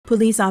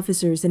Police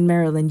officers in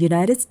Maryland,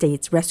 United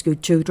States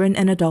rescued children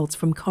and adults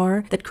from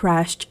car that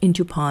crashed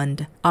into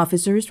pond.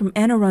 Officers from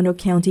Anne Arundel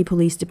County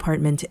Police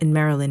Department in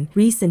Maryland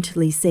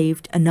recently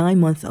saved a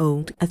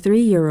 9-month-old, a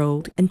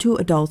 3-year-old, and 2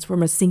 adults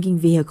from a sinking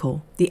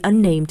vehicle. The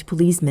unnamed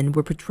policemen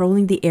were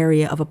patrolling the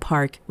area of a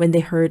park when they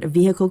heard a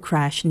vehicle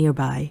crash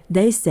nearby.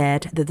 They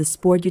said that the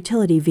sport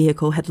utility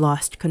vehicle had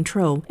lost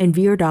control and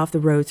veered off the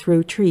road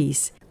through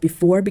trees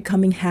before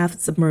becoming half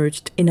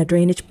submerged in a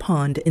drainage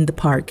pond in the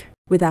park.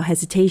 Without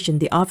hesitation,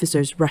 the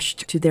officers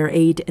rushed to their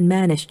aid and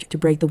managed to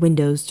break the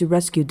windows to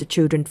rescue the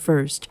children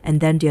first,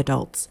 and then the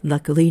adults.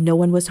 Luckily, no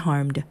one was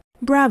harmed.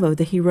 Bravo,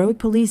 the heroic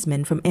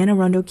policemen from Anne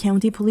Arundel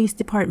County Police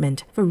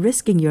Department, for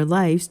risking your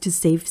lives to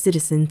save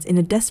citizens in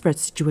a desperate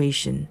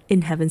situation.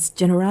 In heaven's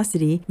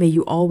generosity, may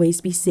you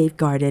always be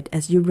safeguarded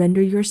as you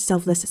render your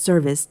selfless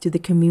service to the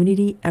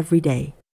community every day.